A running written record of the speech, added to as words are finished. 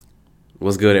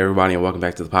What's good, everybody, and welcome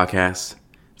back to the podcast.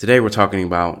 Today we're talking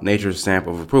about nature's stamp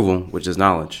of approval, which is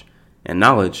knowledge. And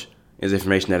knowledge is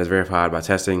information that is verified by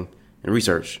testing and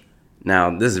research. Now,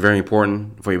 this is very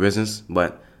important for your business,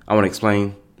 but I want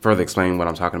to further explain what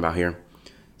I'm talking about here.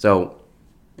 So,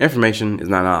 information is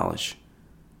not knowledge.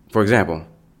 For example,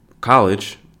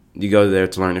 college, you go there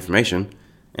to learn information,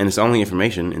 and it's only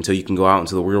information until you can go out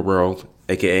into the real world,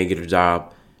 aka get a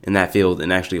job in that field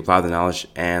and actually apply the knowledge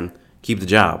and keep the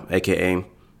job, aka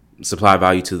supply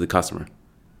value to the customer.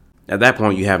 At that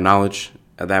point, you have knowledge.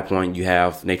 At that point, you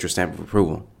have nature's stamp of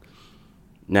approval.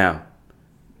 Now,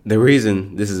 the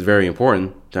reason this is very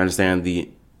important to understand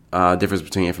the difference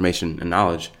between information and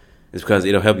knowledge is because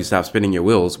it'll help you stop spinning your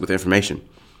wheels with information.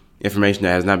 Information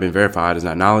that has not been verified is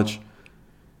not knowledge.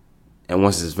 And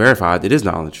once it's verified, it is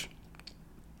knowledge.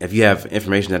 If you have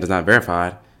information that is not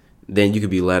verified, then you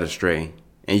could be led astray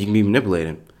and you can be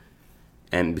manipulated.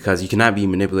 And because you cannot be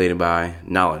manipulated by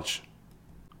knowledge.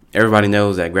 Everybody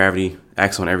knows that gravity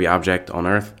acts on every object on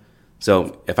Earth.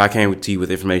 So if I came to you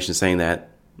with information saying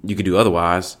that you could do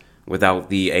otherwise without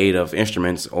the aid of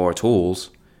instruments or tools,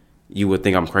 you would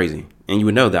think I'm crazy. And you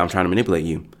would know that I'm trying to manipulate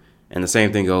you. And the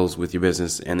same thing goes with your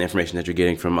business and the information that you're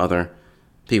getting from other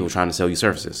people trying to sell you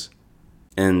services.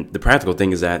 And the practical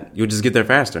thing is that you'll just get there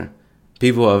faster.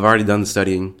 People have already done the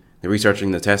studying, the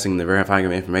researching, the testing, the verifying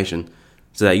of information,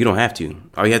 so that you don't have to.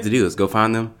 All you have to do is go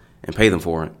find them and pay them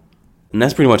for it. And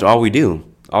that's pretty much all we do.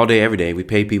 All day, every day, we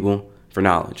pay people for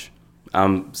knowledge.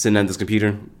 I'm sitting at this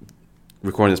computer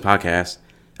recording this podcast.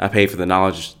 I pay for the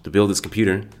knowledge to build this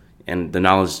computer and the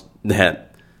knowledge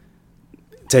that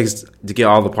it takes to get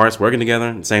all the parts working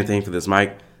together. Same thing for this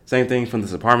mic. Same thing from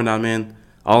this apartment I'm in.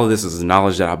 All of this is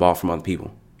knowledge that I bought from other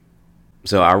people.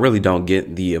 So I really don't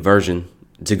get the aversion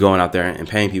to going out there and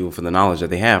paying people for the knowledge that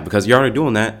they have, because you're already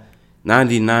doing that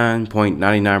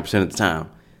 99.99% of the time.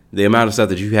 The amount of stuff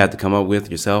that you have to come up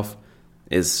with yourself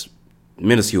is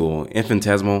minuscule,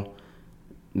 infinitesimal,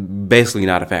 basically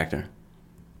not a factor.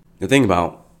 The thing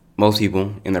about most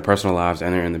people in their personal lives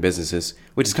and in their businesses,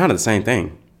 which is kind of the same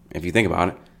thing, if you think about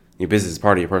it, your business is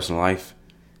part of your personal life.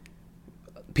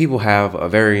 People have a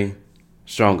very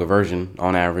strong aversion,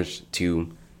 on average,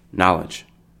 to knowledge.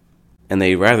 And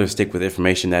they rather stick with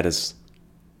information that is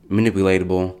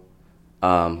manipulatable,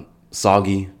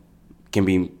 soggy, can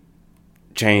be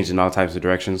changed in all types of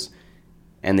directions.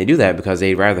 And they do that because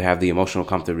they'd rather have the emotional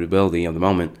comfortability of the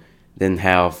moment than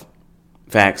have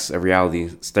facts of reality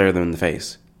stare them in the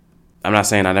face. I'm not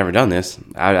saying I've never done this.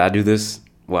 I do this.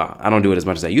 Well, I don't do it as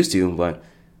much as I used to, but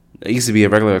it used to be a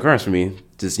regular occurrence for me.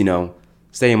 Just,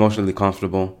 stay emotionally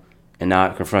comfortable and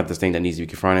not confront this thing that needs to be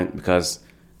confronted, because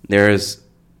there is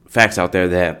facts out there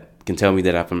that can tell me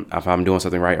that if I'm doing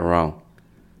something right or wrong.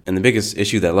 And the biggest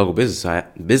issue that local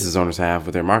business owners have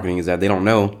with their marketing is that they don't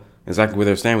know exactly where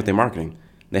they're standing with their marketing.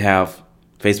 They have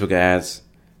Facebook ads,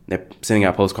 they're sending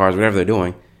out postcards, whatever they're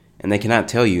doing, and they cannot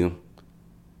tell you.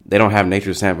 They don't have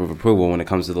nature's stamp of approval when it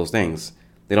comes to those things.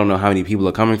 They don't know how many people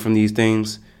are coming from these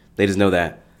things. They just know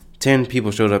that 10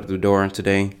 people showed up at the door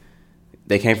today.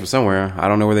 They came from somewhere. I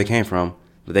don't know where they came from,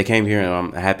 but they came here, and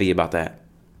I'm happy about that.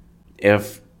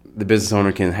 If the business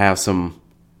owner can have some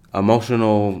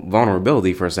emotional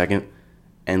vulnerability for a second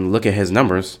and look at his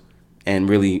numbers and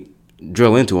really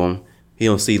drill into them,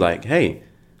 he'll see like, hey,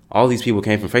 all these people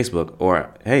came from Facebook,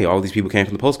 or hey, all these people came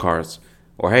from the postcards,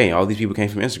 or hey, all these people came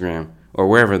from Instagram, or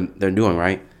wherever they're doing,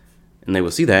 right? And they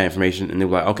will see that information and they'll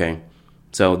be like, okay,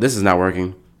 so this is not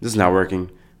working. This is not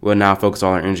working. We'll now focus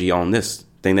all our energy on this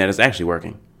thing that is actually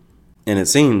working. And it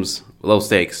seems low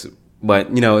stakes, but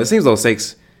it seems low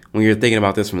stakes when you're thinking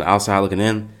about this from the outside looking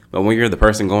in. But when you're the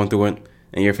person going through it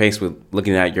and you're faced with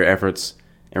looking at your efforts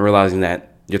and realizing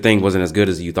that your thing wasn't as good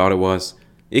as you thought it was,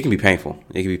 it can be painful.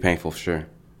 It can be painful for sure.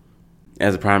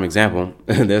 As a prime example,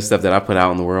 there's stuff that I put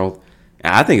out in the world,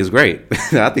 and I think it's great.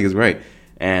 I think it's great.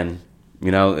 And,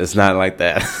 it's not like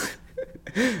that.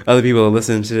 Other people are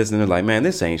listening to this and they're like, man,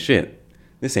 this ain't shit.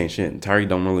 This ain't shit. Target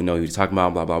don't really know what you're talking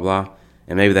about, blah, blah, blah.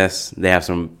 And maybe they have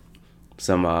some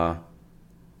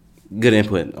good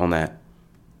input on that.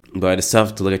 But it's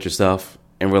tough to look at your stuff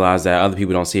and realize that other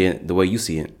people don't see it the way you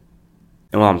see it.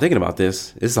 And while I'm thinking about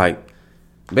this, it's like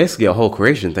basically a whole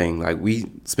creation thing. Like, we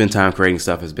spend time creating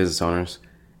stuff as business owners,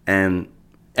 and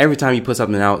every time you put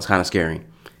something out, it's kind of scary.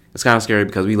 It's kind of scary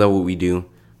because we love what we do.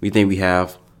 We think we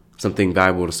have something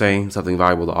valuable to say, something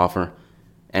valuable to offer.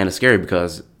 And it's scary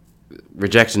because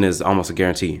rejection is almost a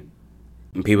guarantee.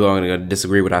 And people are going to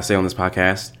disagree with what I say on this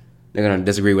podcast. They're going to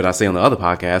disagree with what I say on the other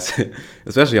podcast,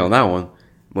 especially on that one.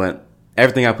 But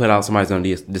everything I put out, somebody's going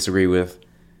to disagree with.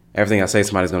 Everything I say,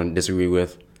 somebody's going to disagree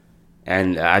with.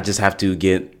 And I just have to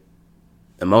get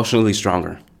emotionally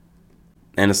stronger.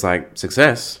 And it's like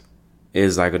success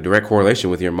is like a direct correlation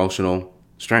with your emotional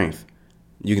strength.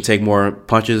 You can take more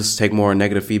punches, take more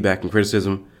negative feedback and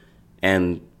criticism,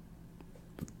 and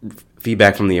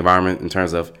feedback from the environment in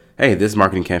terms of, hey, this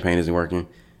marketing campaign isn't working,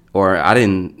 or I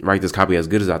didn't write this copy as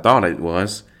good as I thought it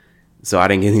was, so I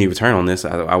didn't get any return on this.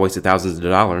 I wasted thousands of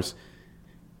dollars.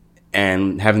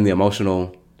 And having the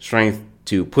emotional strength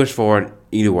to push forward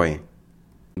either way.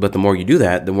 But the more you do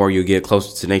that, the more you get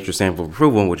closer to nature's stamp of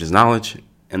approval, which is knowledge.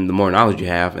 And the more knowledge you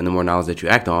have and the more knowledge that you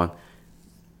act on,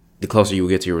 the closer you will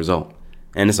get to your result.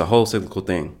 And it's a whole cyclical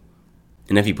thing.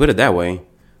 And if you put it that way,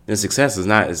 then success is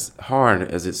not as hard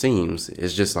as it seems.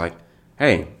 It's just like,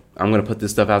 hey, I'm going to put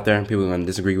this stuff out there and people are going to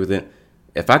disagree with it.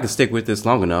 If I can stick with this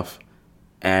long enough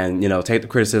and, take the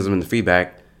criticism and the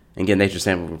feedback and get nature's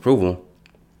stamp of approval,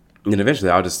 then eventually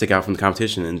I'll just stick out from the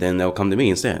competition and then they'll come to me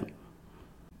instead.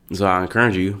 So I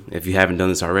encourage you, if you haven't done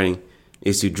this already,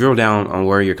 is to drill down on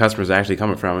where your customers are actually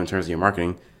coming from in terms of your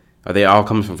marketing. Are they all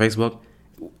coming from Facebook?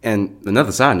 And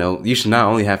another side note, you should not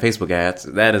only have Facebook ads.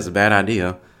 That is a bad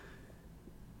idea.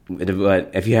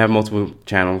 But if you have multiple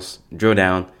channels, drill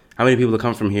down. How many people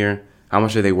come from here? How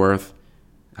much are they worth?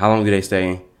 How long do they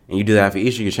stay? And you do that for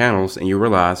each of your channels and you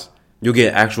realize you'll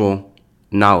get actual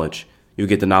knowledge. You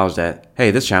get the knowledge that,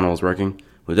 hey, this channel is working,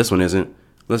 but this one isn't.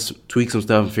 Let's tweak some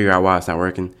stuff and figure out why it's not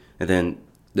working. And then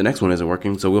the next one isn't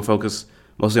working, so we'll focus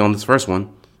mostly on this first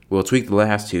one. We'll tweak the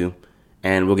last two,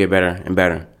 and we'll get better and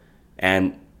better.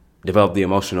 And develop the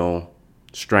emotional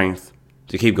strength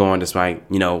to keep going despite,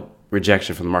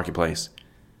 rejection from the marketplace.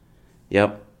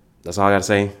 Yep, that's all I got to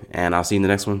say, and I'll see you in the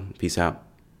next one. Peace out.